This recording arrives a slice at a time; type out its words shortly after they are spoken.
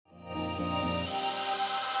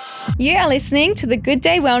You are listening to the Good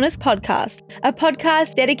Day Wellness Podcast, a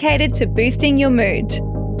podcast dedicated to boosting your mood.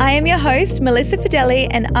 I am your host, Melissa Fideli,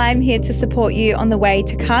 and I'm here to support you on the way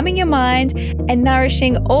to calming your mind and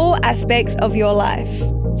nourishing all aspects of your life.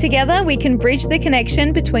 Together, we can bridge the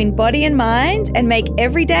connection between body and mind and make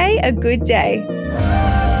every day a good day.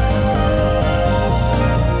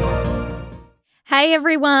 Hey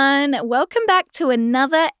everyone, welcome back to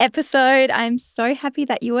another episode. I'm so happy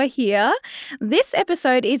that you are here. This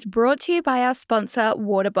episode is brought to you by our sponsor,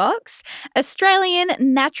 Waterbox, Australian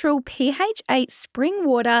natural pH 8 spring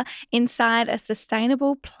water inside a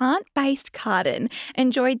sustainable plant-based carton.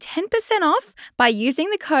 Enjoy 10% off by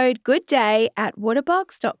using the code GOODDAY at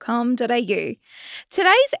waterbox.com.au.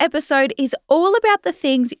 Today's episode is all about the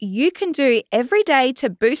things you can do every day to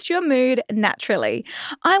boost your mood naturally.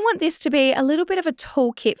 I want this to be a little bit of a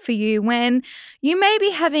toolkit for you when you may be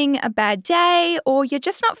having a bad day or you're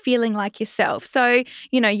just not feeling like yourself. So,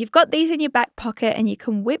 you've got these in your back pocket and you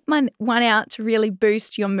can whip one out to really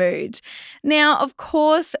boost your mood. Now, of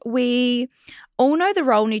course, we all know the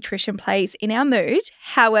role nutrition plays in our mood.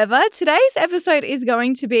 However, today's episode is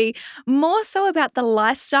going to be more so about the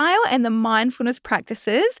lifestyle and the mindfulness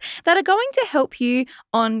practices that are going to help you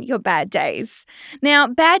on your bad days. Now,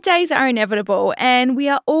 bad days are inevitable, and we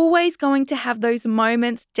are always going to have those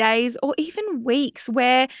moments, days, or even weeks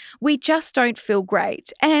where we just don't feel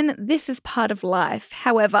great. And this is part of life.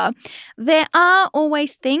 However, there are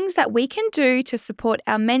always things that we can do to support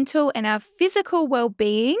our mental and our physical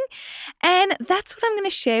well-being. And that's what I'm going to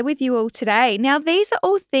share with you all today. Now, these are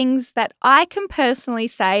all things that I can personally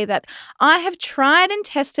say that I have tried and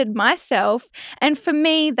tested myself, and for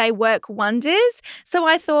me, they work wonders. So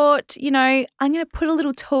I thought, I'm going to put a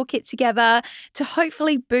little toolkit together to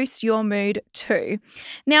hopefully boost your mood too.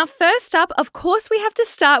 Now, first up, of course, we have to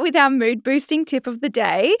start with our mood boosting tip of the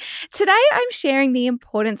day. Today, I'm sharing the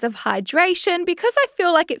importance of hydration because I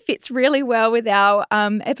feel like it fits really well with our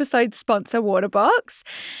episode sponsor, Waterbox.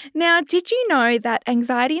 Now, did you know that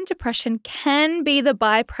anxiety and depression can be the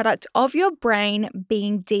byproduct of your brain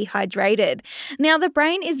being dehydrated? Now, the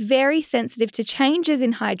brain is very sensitive to changes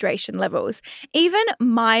in hydration levels. Even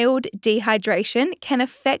mild dehydration can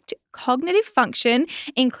affect cognitive function,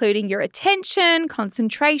 including your attention,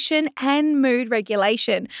 concentration, and mood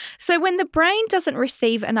regulation. So when the brain doesn't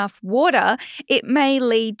receive enough water, it may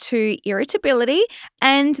lead to irritability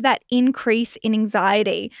and that increase in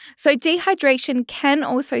anxiety. So dehydration can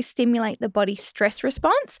also stimulate the body's stress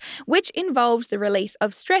response, which involves the release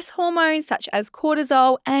of stress hormones such as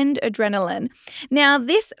cortisol and adrenaline. Now,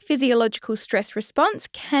 this physiological stress response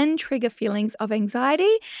can trigger feelings of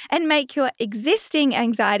anxiety and make your existing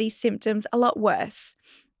anxiety symptoms a lot worse.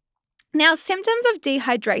 Now, symptoms of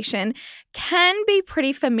dehydration can be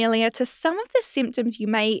pretty familiar to some of the symptoms you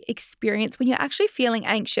may experience when you're actually feeling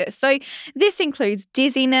anxious. So this includes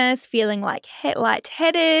dizziness, feeling like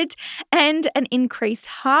lightheaded, and an increased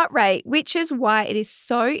heart rate, which is why it is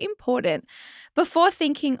so important before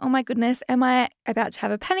thinking, oh my goodness, am I about to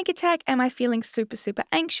have a panic attack? Am I feeling super, super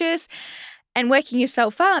anxious? And working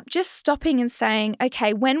yourself up, just stopping and saying,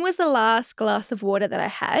 okay, when was the last glass of water that I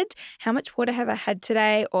had? How much water have I had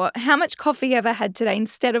today? Or how much coffee have I had today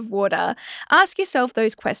instead of water? Ask yourself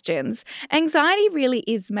those questions. Anxiety really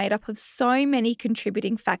is made up of so many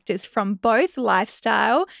contributing factors from both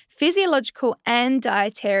lifestyle, physiological, and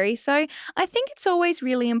dietary. So I think it's always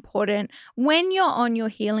really important when you're on your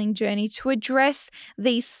healing journey to address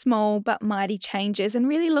these small but mighty changes and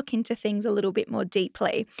really look into things a little bit more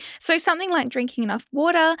deeply. So something like drinking enough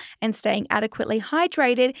water and staying adequately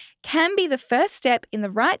hydrated can be the first step in the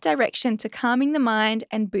right direction to calming the mind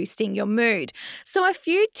and boosting your mood. So a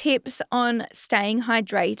few tips on staying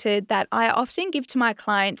hydrated that I often give to my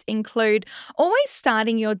clients include always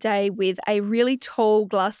starting your day with a really tall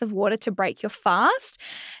glass of water to break your fast.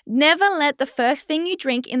 Never let the first thing you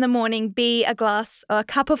drink in the morning be a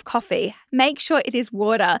cup of coffee. Make sure it is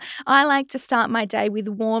water. I like to start my day with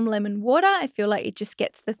warm lemon water. I feel like it just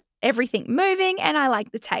gets everything moving and I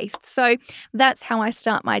like the taste. So that's how I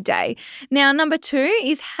start my day. Now, number 2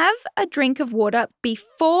 is have a drink of water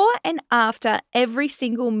before and after every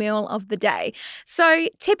single meal of the day. So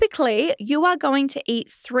typically you are going to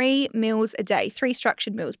eat 3 meals a day, 3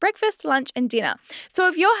 structured meals, breakfast, lunch, and dinner. So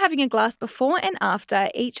if you're having a glass before and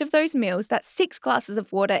after each of those meals, that's 6 glasses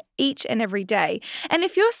of water each and every day. And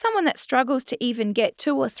if you're someone that struggles to even get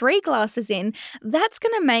 2 or 3 glasses in, that's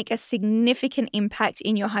going to make a significant impact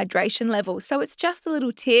in your hydration levels. So it's just a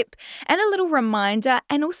little tip and a little reminder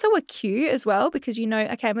and also a cue as well because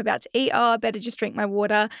okay, I'm about to eat, I better just drink my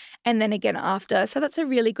water and then again after. So that's a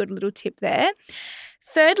really good little tip there.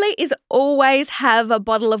 Thirdly is always have a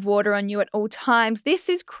bottle of water on you at all times. This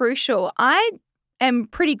is crucial. I am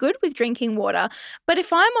pretty good with drinking water, but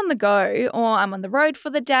if I'm on the go or I'm on the road for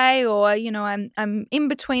the day or I'm in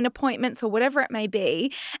between appointments or whatever it may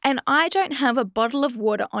be and I don't have a bottle of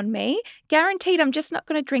water on me, guaranteed I'm just not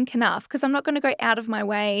going to drink enough because I'm not going to go out of my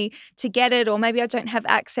way to get it, or maybe I don't have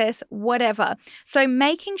access, whatever. So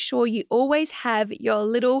making sure you always have your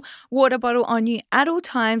little water bottle on you at all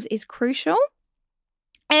times is crucial.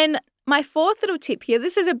 And my fourth little tip here,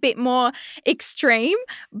 this is a bit more extreme,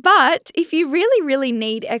 but if you really, really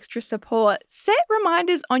need extra support, set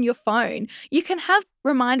reminders on your phone. You can have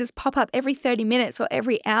reminders pop up every 30 minutes or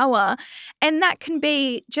every hour, and that can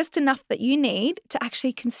be just enough that you need to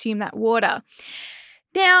actually consume that water.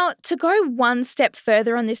 Now, to go one step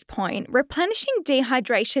further on this point, replenishing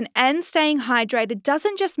dehydration and staying hydrated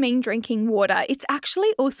doesn't just mean drinking water. It's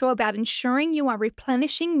actually also about ensuring you are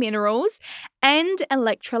replenishing minerals and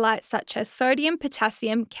electrolytes such as sodium,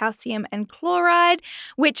 potassium, calcium, and chloride,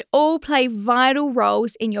 which all play vital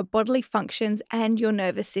roles in your bodily functions and your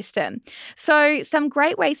nervous system. So, some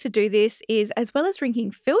great ways to do this is, as well as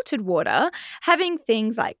drinking filtered water, having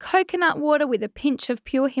things like coconut water with a pinch of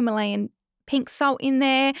pure Himalayan pink salt in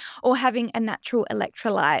there, or having a natural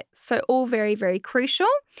electrolyte. So all very, very crucial.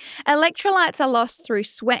 Electrolytes are lost through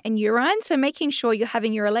sweat and urine, so making sure you're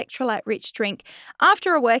having your electrolyte-rich drink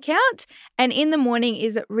after a workout and in the morning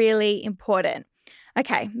is really important.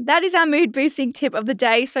 Okay, that is our mood boosting tip of the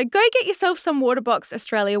day. So go get yourself some Waterbox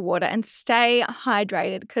Australia water and stay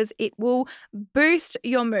hydrated because it will boost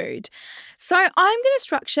your mood. So I'm going to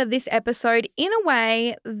structure this episode in a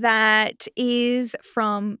way that is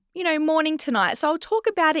from, morning to night. So I'll talk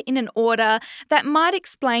about it in an order that might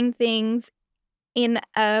explain things in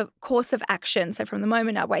a course of action. So from the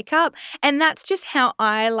moment I wake up, and that's just how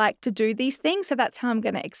I like to do these things. So that's how I'm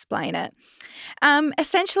going to explain it.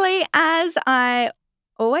 Essentially, as I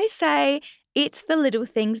always say, it's the little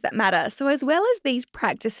things that matter. So as well as these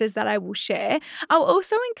practices that I will share, I'll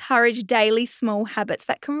also encourage daily small habits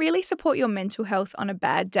that can really support your mental health on a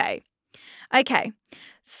bad day. Okay,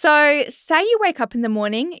 so say you wake up in the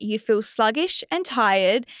morning, you feel sluggish and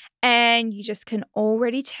tired, and you just can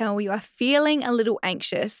already tell you are feeling a little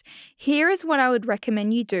anxious. Here is what I would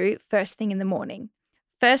recommend you do first thing in the morning.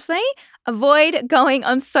 Firstly, avoid going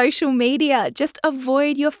on social media. Just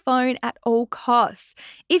avoid your phone at all costs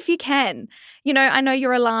if you can. I know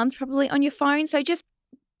your alarm's probably on your phone, so just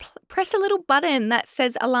press a little button that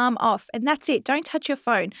says alarm off, and that's it. Don't touch your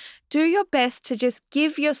phone. Do your best to just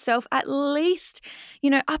give yourself at least,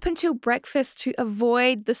 up until breakfast to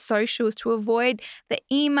avoid the socials, to avoid the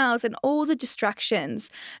emails and all the distractions.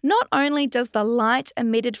 Not only does the light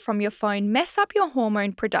emitted from your phone mess up your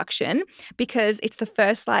hormone production because it's the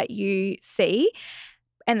first light you see,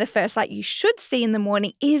 and the first light you should see in the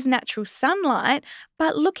morning is natural sunlight,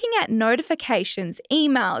 but looking at notifications,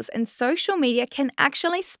 emails, and social media can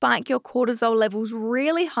actually spike your cortisol levels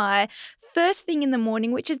really high first thing in the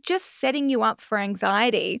morning, which is just setting you up for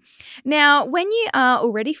anxiety. Now, when you are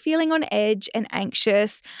already feeling on edge and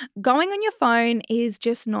anxious, going on your phone is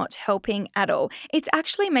just not helping at all. It's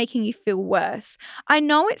actually making you feel worse. I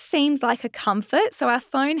know it seems like a comfort, so our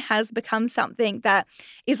phone has become something that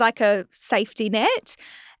is like a safety net.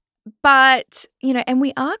 But, and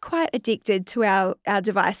we are quite addicted to our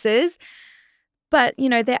devices. But,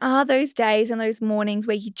 there are those days and those mornings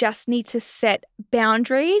where you just need to set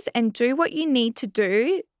boundaries and do what you need to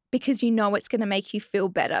do because you know it's going to make you feel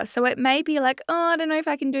better. So it may be like, oh, I don't know if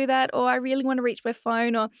I can do that, or I really want to reach my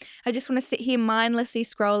phone, or I just want to sit here mindlessly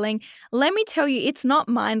scrolling. Let me tell you, it's not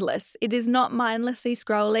mindless. It is not mindlessly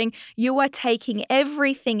scrolling. You are taking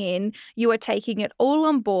everything in. You are taking it all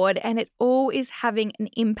on board, and it all is having an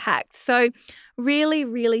impact. So really,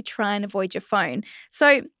 really try and avoid your phone.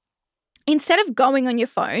 So instead of going on your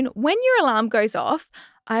phone, when your alarm goes off,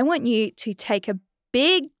 I want you to take a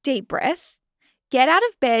big, deep breath. Get out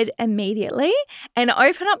of bed immediately and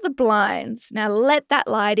open up the blinds. Now let that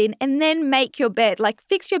light in and then make your bed. Like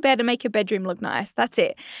fix your bed and make your bedroom look nice. That's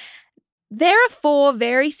it. There are 4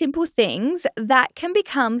 very simple things that can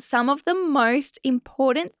become some of the most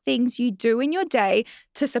important things you do in your day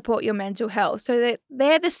to support your mental health. So that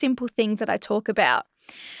they're the simple things that I talk about.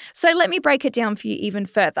 So let me break it down for you even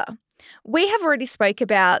further. We have already spoke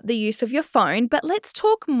about the use of your phone, but let's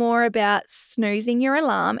talk more about snoozing your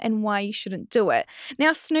alarm and why you shouldn't do it.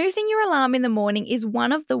 Now, snoozing your alarm in the morning is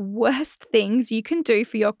one of the worst things you can do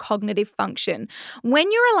for your cognitive function.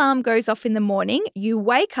 When your alarm goes off in the morning, you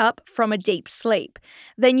wake up from a deep sleep.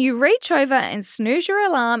 Then you reach over and snooze your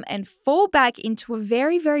alarm and fall back into a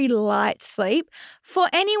very, very light sleep for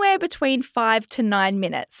anywhere between 5 to 9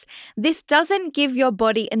 minutes. This doesn't give your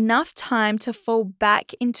body enough time to fall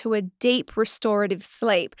back into a deep restorative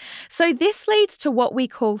sleep. So this leads to what we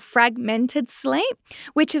call fragmented sleep,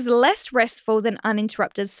 which is less restful than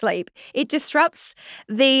uninterrupted sleep. It disrupts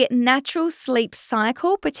the natural sleep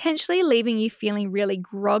cycle, potentially leaving you feeling really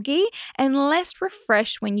groggy and less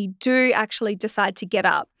refreshed when you do actually decide to get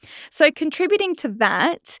up. So contributing to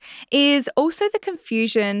that is also the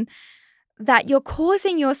confusion that you're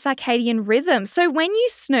causing your circadian rhythm. So when you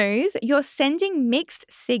snooze, you're sending mixed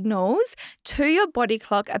signals to your body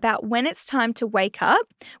clock about when it's time to wake up,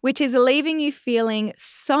 which is leaving you feeling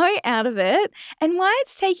so out of it, and why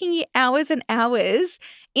it's taking you hours and hours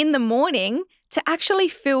in the morning to actually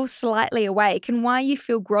feel slightly awake, and why you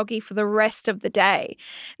feel groggy for the rest of the day.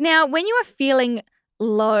 Now, when you are feeling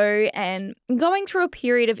low and going through a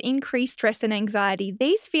period of increased stress and anxiety,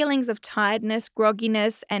 these feelings of tiredness,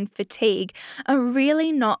 grogginess, and fatigue are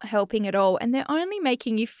really not helping at all, and they're only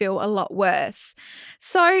making you feel a lot worse.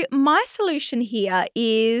 So, my solution here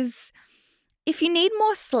is, if you need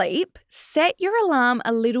more sleep, set your alarm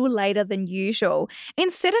a little later than usual.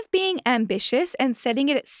 Instead of being ambitious and setting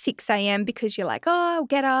it at 6 a.m. because you're like, oh, I'll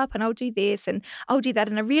get up and I'll do this and I'll do that,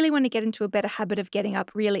 and I really want to get into a better habit of getting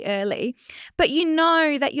up really early, but you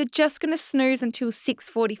know that you're just going to snooze until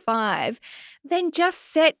 6:45, then just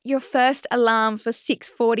set your first alarm for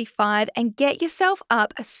 6:45 and get yourself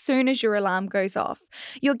up as soon as your alarm goes off.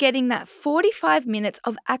 You're getting that 45 minutes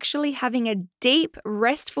of actually having a deep,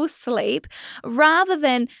 restful sleep, rather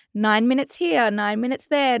than 9 minutes here, 9 minutes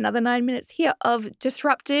there, another 9 minutes here of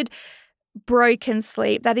disrupted, broken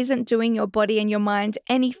sleep that isn't doing your body and your mind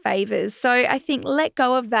any favors. So I think let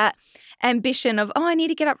go of that ambition of, oh, I need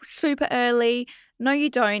to get up super early. No, you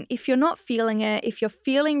don't. If you're not feeling it, if you're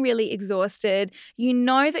feeling really exhausted, you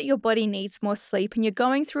know that your body needs more sleep and you're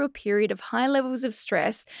going through a period of high levels of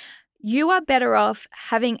stress, you are better off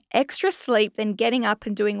having extra sleep than getting up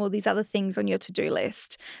and doing all these other things on your to-do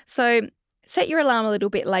list. So set your alarm a little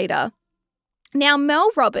bit later. Now, Mel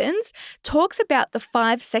Robbins talks about the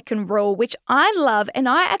 5-second rule, which I love, and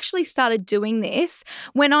I actually started doing this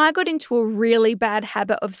when I got into a really bad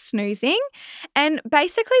habit of snoozing. And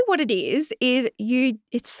basically what it is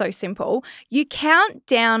it's so simple. You count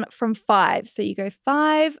down from 5. So you go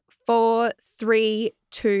 5, 4, 3,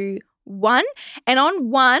 2, 1, and on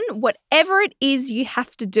 1, whatever it is you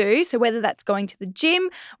have to do, so whether that's going to the gym,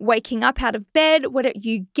 waking up out of bed, whatever,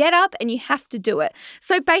 you get up and you have to do it.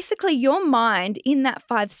 So basically your mind, in that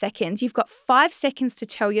 5 seconds, you've got 5 seconds to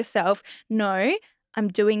tell yourself, no, I'm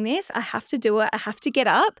doing this, I have to do it, I have to get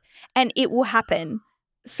up, and it will happen.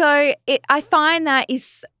 So I find that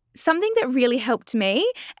is something that really helped me.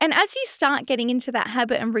 And as you start getting into that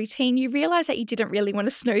habit and routine, you realize that you didn't really want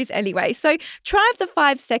to snooze anyway. So try the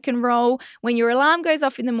 5-second rule. When your alarm goes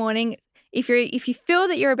off in the morning, if you feel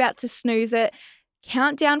that you're about to snooze it,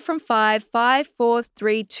 count down from 5, 5, 4,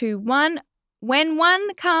 3, 2, 1. When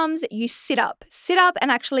 1 comes, you sit up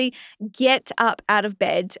and actually get up out of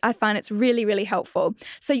bed. I find it's really, really helpful.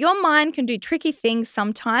 So your mind can do tricky things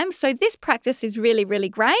sometimes. So this practice is really, really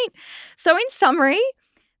great. So in summary,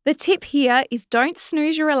 the tip here is don't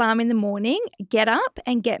snooze your alarm in the morning, get up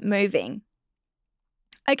and get moving.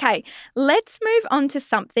 Okay, let's move on to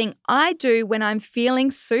something I do when I'm feeling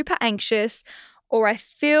super anxious, or I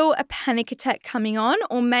feel a panic attack coming on,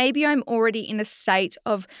 or maybe I'm already in a state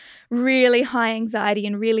of really high anxiety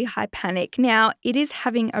and really high panic. Now, it is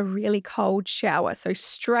having a really cold shower, so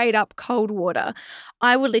straight up cold water.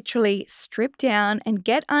 I will literally strip down and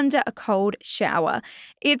get under a cold shower.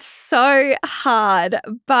 It's so hard,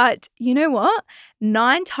 but you know what?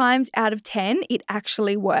 9 times out of 10, it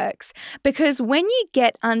actually works. Because when you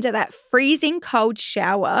get under that freezing cold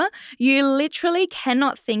shower, you literally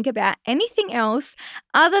cannot think about anything else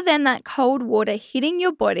other than that cold water hitting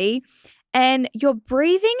your body, and your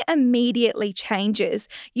breathing immediately changes.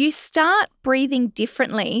 You start breathing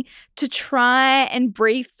differently to try and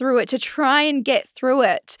breathe through it, to try and get through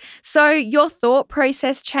it. So your thought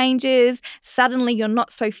process changes. Suddenly you're not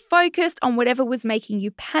so focused on whatever was making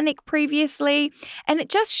you panic previously, and it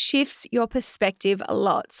just shifts your perspective a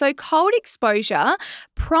lot. So cold exposure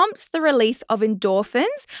prompts the release of endorphins,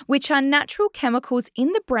 which are natural chemicals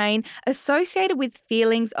in the brain associated with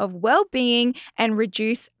feelings of well-being and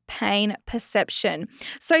reduce pain perception.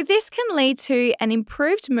 So this can lead to an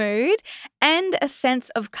improved mood and a sense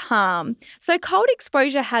of calm. So cold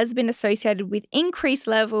exposure has been associated with increased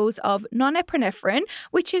levels of norepinephrine,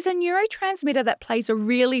 which is a neurotransmitter that plays a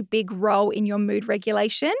really big role in your mood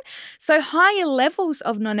regulation. So higher levels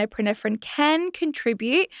of norepinephrine can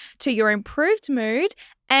contribute to your improved mood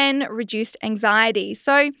and reduced anxiety.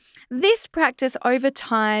 So this practice over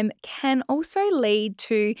time can also lead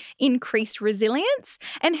to increased resilience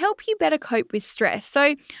and help you better cope with stress.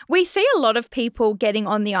 So we see a lot of people getting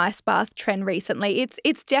on the ice bath trend recently.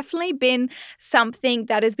 It's definitely been something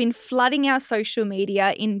that has been flooding our social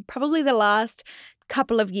media in probably the last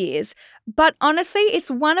couple of years. But honestly, it's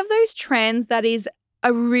one of those trends that is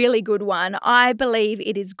a really good one. I believe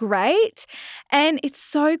it is great and it's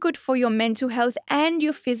so good for your mental health and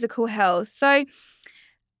your physical health. So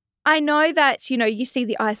I know that, you see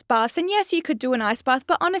the ice baths and yes, you could do an ice bath,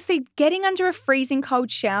 but honestly, getting under a freezing cold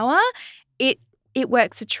shower, it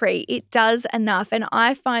works a treat. It does enough. And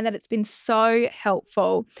I find that it's been so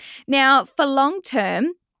helpful. Now, for long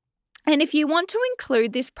term, and if you want to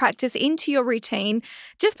include this practice into your routine,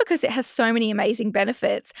 just because it has so many amazing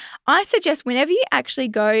benefits, I suggest whenever you actually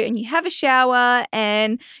go and you have a shower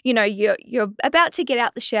and, you're about to get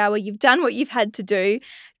out the shower, you've done what you've had to do,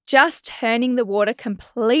 just turning the water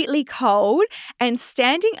completely cold and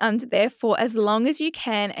standing under there for as long as you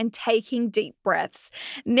can and taking deep breaths.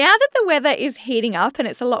 Now that the weather is heating up and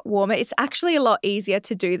it's a lot warmer, it's actually a lot easier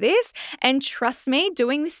to do this. And trust me,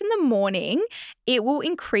 doing this in the morning, it will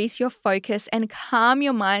increase your focus and calm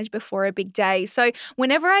your mind before a big day. So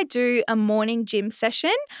whenever I do a morning gym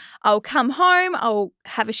session, I'll come home, I'll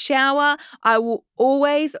have a shower. I will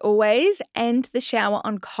always end the shower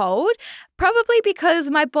on cold, probably because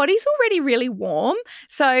my body's already really warm.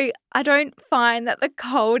 So I don't find that the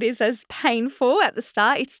cold is as painful at the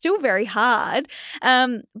start. It's still very hard,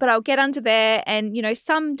 but I'll get under there and,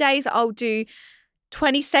 some days I'll do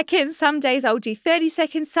 20 seconds, some days I'll do 30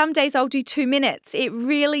 seconds, some days I'll do 2 minutes. It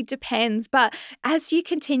really depends. But as you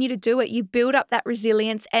continue to do it, you build up that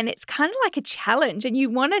resilience and it's kind of like a challenge and you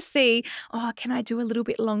want to see, can I do a little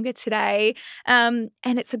bit longer today? And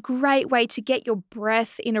it's a great way to get your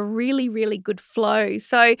breath in a really, really good flow.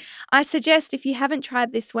 So I suggest if you haven't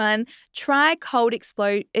tried this one, try cold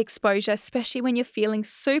exposure, especially when you're feeling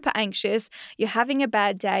super anxious, you're having a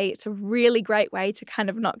bad day. It's a really great way to kind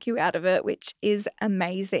of knock you out of it, which is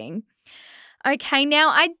amazing. Okay, now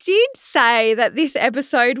I did say that this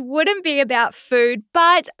episode wouldn't be about food,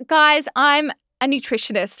 but guys, I'm a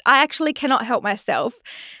nutritionist. I actually cannot help myself.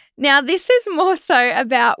 Now, this is more so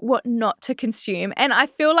about what not to consume, and I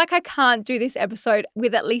feel like I can't do this episode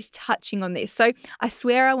with at least touching on this. So I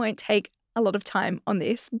swear I won't take a lot of time on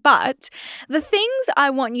this, but the things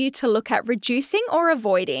I want you to look at reducing or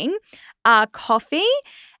avoiding are coffee,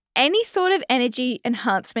 any sort of energy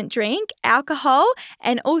enhancement drink, alcohol,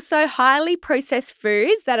 and also highly processed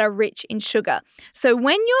foods that are rich in sugar. So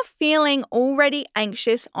when you're feeling already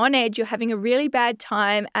anxious, on edge, you're having a really bad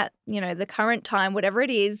time at, the current time, whatever it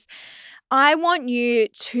is, I want you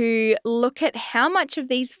to look at how much of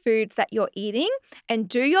these foods that you're eating and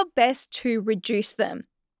do your best to reduce them.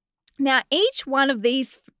 Now, each one of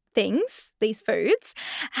these foods,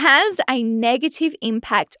 has a negative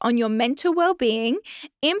impact on your mental well-being,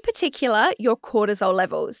 in particular, your cortisol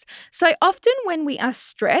levels. So often when we are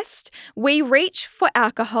stressed, we reach for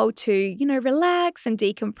alcohol to, relax and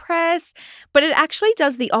decompress, but it actually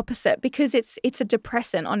does the opposite because it's a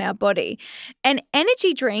depressant on our body. And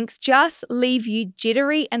energy drinks just leave you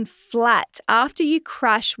jittery and flat after you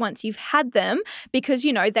crash once you've had them because,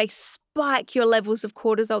 they spike your levels of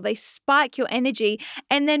cortisol, they spike your energy,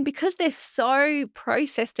 and then because they're so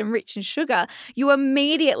processed and rich in sugar, you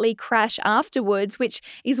immediately crash afterwards, which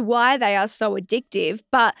is why they are so addictive.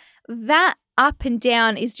 But that up and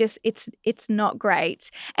down is just, it's not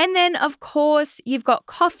great. And then, of course, you've got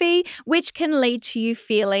coffee, which can lead to you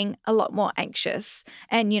feeling a lot more anxious.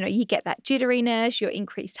 And, you get that jitteriness, your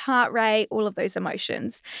increased heart rate, all of those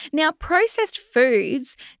emotions. Now, processed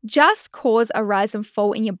foods just cause a rise and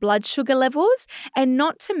fall in your blood sugar levels and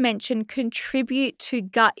not to mention contribute to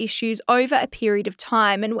gut issues over a period of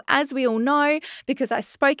time. And as we all know, because I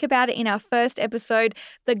spoke about it in our first episode,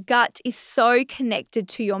 the gut is so connected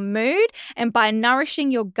to your mood. And by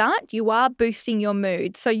nourishing your gut, you are boosting your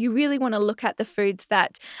mood. So you really want to look at the foods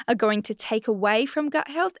that are going to take away from gut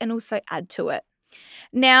health and also add to it.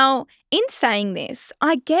 Now, in saying this,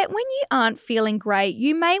 I get when you aren't feeling great,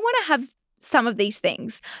 you may want to have some of these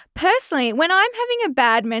things. Personally, when I'm having a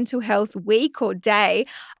bad mental health week or day,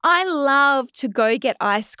 I love to go get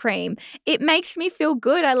ice cream. It makes me feel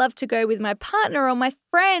good. I love to go with my partner or my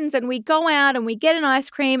friends and we go out and we get an ice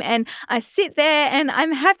cream and I sit there and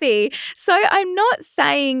I'm happy. So I'm not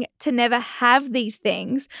saying to never have these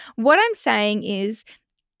things. What I'm saying is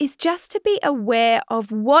just to be aware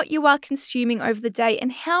of what you are consuming over the day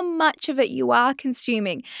and how much of it you are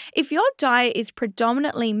consuming. If your diet is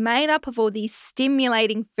predominantly made up of all these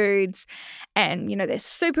stimulating foods and, they're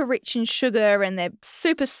super rich in sugar and they're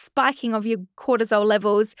super spiking of your cortisol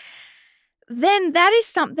levels, then that is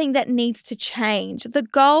something that needs to change. The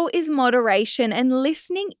goal is moderation and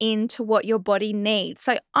listening in to what your body needs.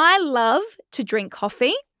 So I love to drink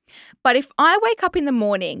coffee. But if I wake up in the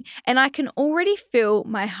morning and I can already feel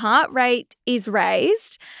my heart rate is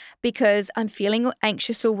raised because I'm feeling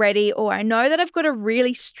anxious already, or I know that I've got a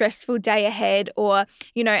really stressful day ahead, or,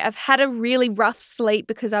 I've had a really rough sleep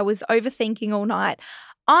because I was overthinking all night,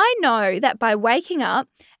 I know that by waking up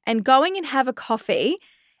and going and have a coffee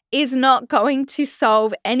is not going to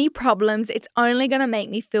solve any problems. It's only going to make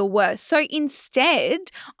me feel worse. So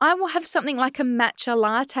instead, I will have something like a matcha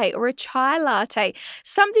latte or a chai latte,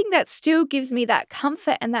 something that still gives me that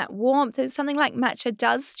comfort and that warmth. And something like matcha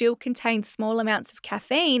does still contain small amounts of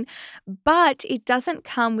caffeine, but it doesn't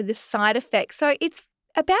come with the side effects. So it's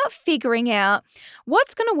about figuring out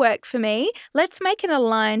what's going to work for me. Let's make an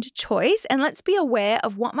aligned choice and let's be aware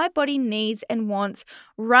of what my body needs and wants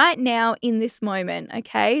right now in this moment.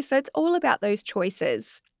 Okay, so it's all about those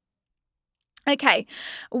choices. Okay,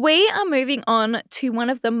 we are moving on to one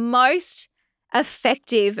of the most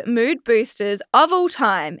effective mood boosters of all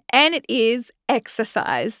time, and it is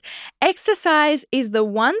exercise. Exercise is the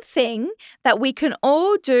one thing that we can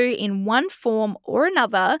all do in one form or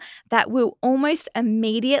another that will almost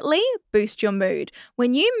immediately boost your mood.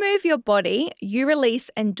 When you move your body, you release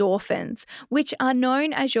endorphins, which are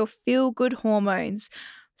known as your feel-good hormones.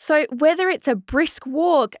 So whether it's a brisk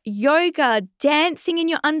walk, yoga, dancing in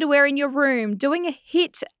your underwear in your room, doing a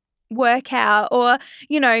HIIT workout, or,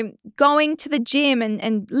 going to the gym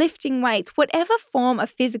and lifting weights, whatever form of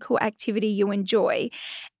physical activity you enjoy,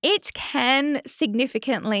 it can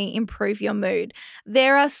significantly improve your mood.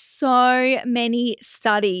 There are so many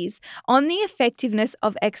studies on the effectiveness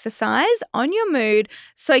of exercise on your mood,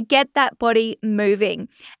 so get that body moving.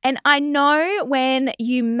 And I know when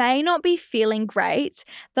you may not be feeling great,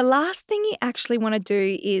 the last thing you actually want to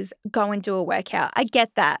do is go and do a workout. I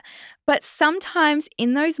get that. But sometimes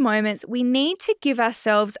in those moments, we need to give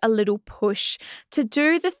ourselves a little push to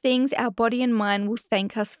do the things our body and mind will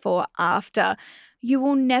thank us for after. You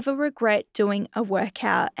will never regret doing a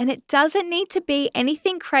workout. And it doesn't need to be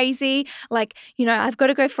anything crazy like, I've got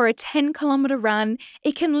to go for a 10-kilometer run.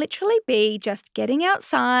 It can literally be just getting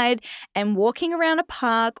outside and walking around a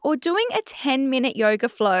park or doing a 10-minute yoga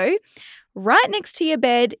flow right next to your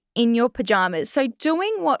bed in your pajamas. So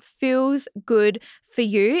doing what feels good for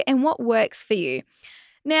you and what works for you.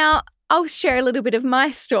 Now, I'll share a little bit of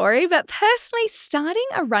my story, but personally, starting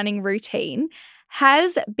a running routine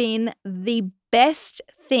has been the best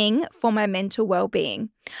thing for my mental well-being.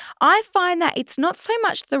 I find that it's not so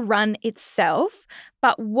much the run itself,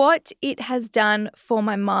 but what it has done for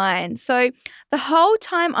my mind. So the whole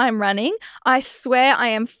time I'm running, I swear I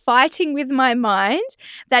am fighting with my mind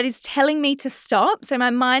that is telling me to stop. So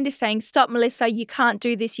my mind is saying, stop, Melissa, you can't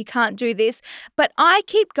do this, you can't do this. But I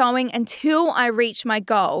keep going until I reach my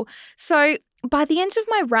goal. So by the end of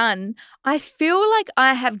my run, I feel like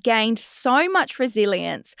I have gained so much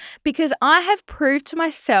resilience because I have proved to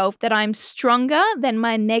myself that I'm stronger than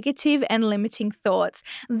my negative and limiting thoughts,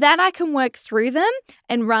 that I can work through them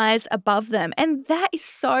and rise above them. And that is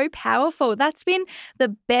so powerful. That's been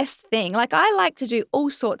the best thing. Like, I like to do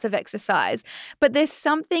all sorts of exercise, but there's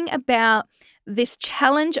something about this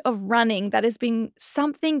challenge of running that has been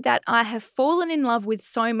something that I have fallen in love with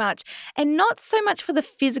so much, and not so much for the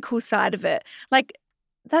physical side of it. Like,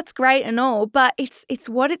 that's great and all, but it's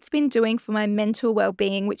what it's been doing for my mental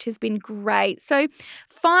well-being, which has been great. So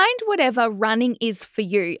find whatever running is for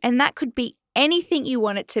you, and that could be anything you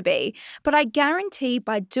want it to be. But I guarantee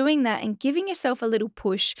by doing that and giving yourself a little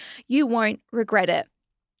push, you won't regret it.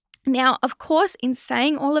 Now, of course, in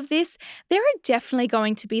saying all of this, there are definitely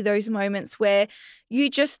going to be those moments where you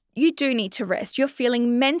just you do need to rest. You're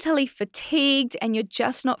feeling mentally fatigued and you're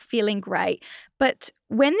just not feeling great. But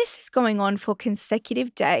when this is going on for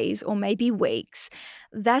consecutive days or maybe weeks,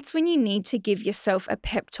 that's when you need to give yourself a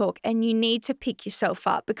pep talk and you need to pick yourself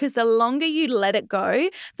up, because the longer you let it go,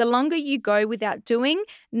 the longer you go without doing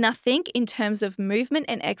nothing in terms of movement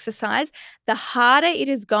and exercise, the harder it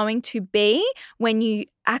is going to be when you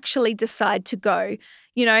actually decide to go.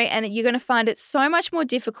 And you're going to find it so much more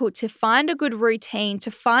difficult to find a good routine,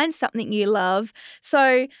 to find something you love.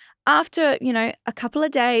 So after, a couple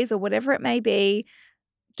of days or whatever it may be,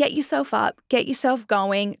 get yourself up, get yourself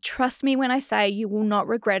going. Trust me when I say you will not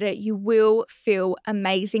regret it. You will feel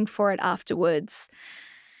amazing for it afterwards.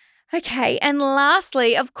 Okay, and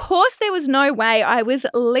lastly, of course, there was no way I was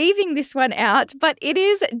leaving this one out, but it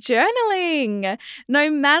is journaling.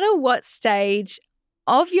 No matter what stage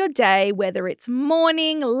of your day, whether it's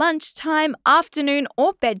morning, lunchtime, afternoon,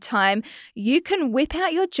 or bedtime, you can whip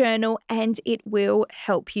out your journal and it will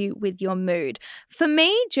help you with your mood. For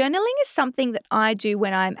me, journaling is something that I do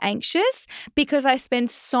when I'm anxious because I spend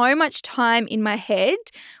so much time in my head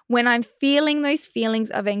when I'm feeling those feelings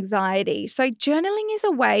of anxiety. So journaling is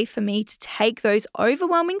a way for me to take those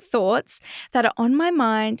overwhelming thoughts that are on my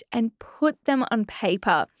mind and put them on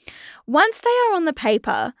paper. Once they are on the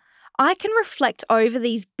paper, I can reflect over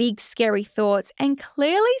these big, scary thoughts and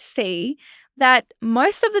clearly see that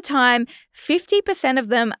most of the time, 50% of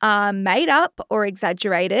them are made up or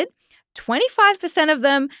exaggerated. 25% of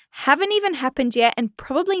them haven't even happened yet and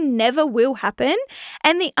probably never will happen.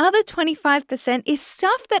 And the other 25% is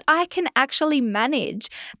stuff that I can actually manage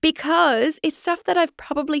because it's stuff that I've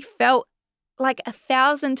probably felt like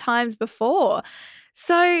 1,000 times before.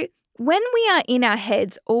 So when we are in our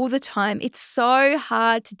heads all the time, it's so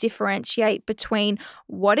hard to differentiate between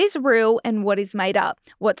what is real and what is made up,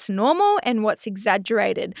 what's normal and what's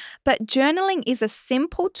exaggerated. But journaling is a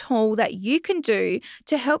simple tool that you can do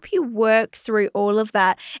to help you work through all of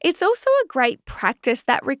that. It's also a great practice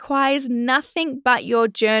that requires nothing but your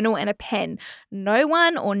journal and a pen. No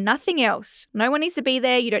one or nothing else. No one needs to be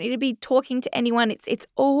there. You don't need to be talking to anyone. It's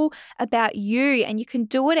all about you, and you can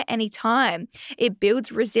do it at any time. It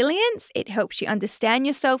builds resilience. It helps you understand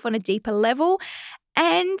yourself on a deeper level,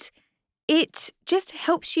 and it just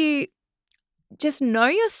helps you just know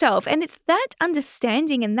yourself. And it's that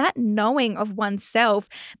understanding and that knowing of oneself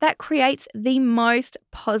that creates the most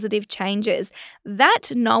positive changes.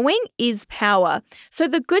 That knowing is power. So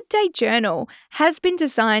the Good Day Journal has been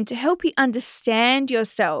designed to help you understand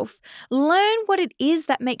yourself, learn what it is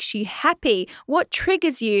that makes you happy, what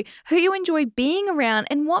triggers you, who you enjoy being around,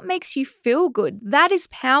 and what makes you feel good. That is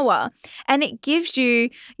power. And it gives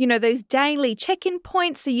you, those daily check-in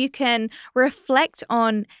points so you can reflect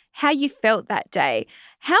on how you felt that day.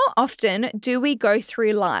 How often do we go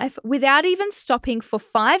through life without even stopping for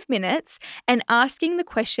 5 minutes and asking the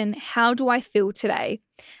question, how do I feel today?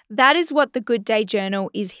 That is what the Good Day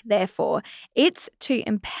Journal is there for. It's to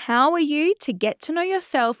empower you to get to know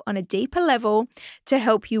yourself on a deeper level, to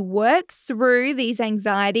help you work through these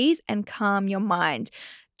anxieties and calm your mind.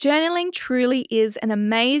 Journaling truly is an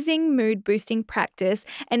amazing mood-boosting practice,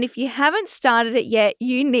 and if you haven't started it yet,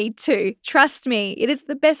 you need to. Trust me, it is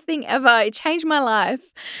the best thing ever. It changed my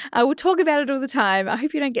life. I will talk about it all the time. I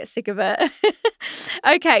hope you don't get sick of it.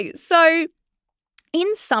 Okay, so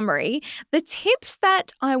in summary, the tips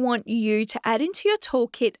that I want you to add into your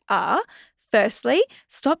toolkit are: firstly,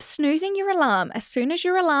 stop snoozing your alarm. As soon as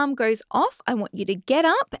your alarm goes off, I want you to get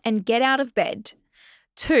up and get out of bed.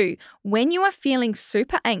 2, when you are feeling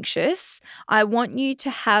super anxious, I want you to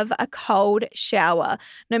have a cold shower.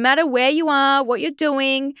 No matter where you are, what you're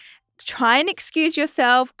doing, try and excuse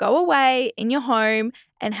yourself, go away in your home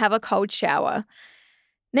and have a cold shower.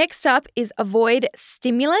 Next up is avoid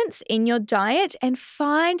stimulants in your diet and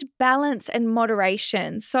find balance and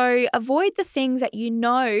moderation. So avoid the things that you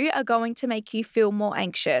know are going to make you feel more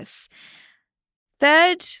anxious.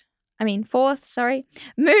 Fourth,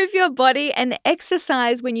 move your body and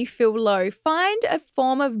exercise when you feel low. Find a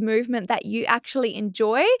form of movement that you actually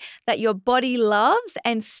enjoy, that your body loves,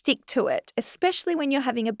 and stick to it, especially when you're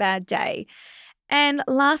having a bad day. And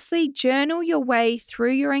lastly, journal your way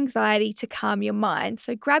through your anxiety to calm your mind.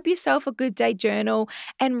 So grab yourself a Good Day Journal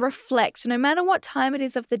and reflect. No matter what time it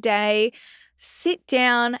is of the day, sit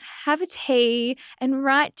down, have a tea, and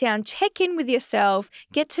write down, check in with yourself,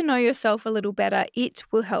 get to know yourself a little better. It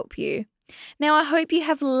will help you. Now, I hope you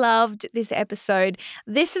have loved this episode.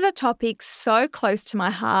 This is a topic so close to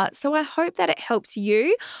my heart, so I hope that it helps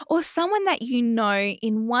you or someone that you know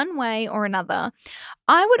in one way or another.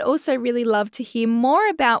 I would also really love to hear more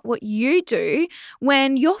about what you do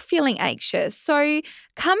when you're feeling anxious. So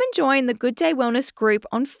come and join the Good Day Wellness group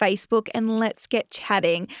on Facebook and let's get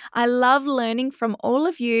chatting. I love learning from all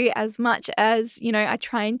of you as much as, I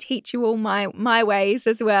try and teach you all my ways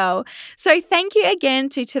as well. So thank you again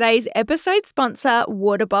to today's episode sponsor,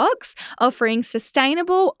 Waterbox, offering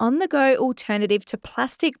sustainable on-the-go alternative to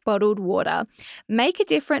plastic bottled water. Make a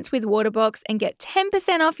difference with Waterbox and get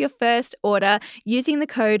 10% off your first order using the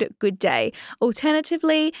code GOODDAY.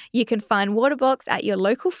 Alternatively, you can find Waterbox at your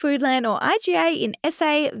local Foodland or IGA in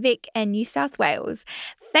SA, Vic and New South Wales.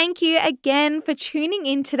 Thank you again for tuning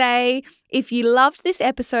in today. If you loved this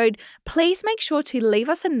episode, please make sure to leave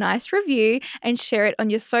us a nice review and share it on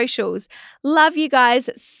your socials. Love you guys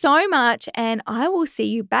so much, and I will see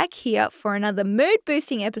you back here for another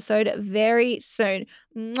mood-boosting episode very soon.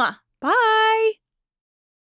 Mwah. Bye.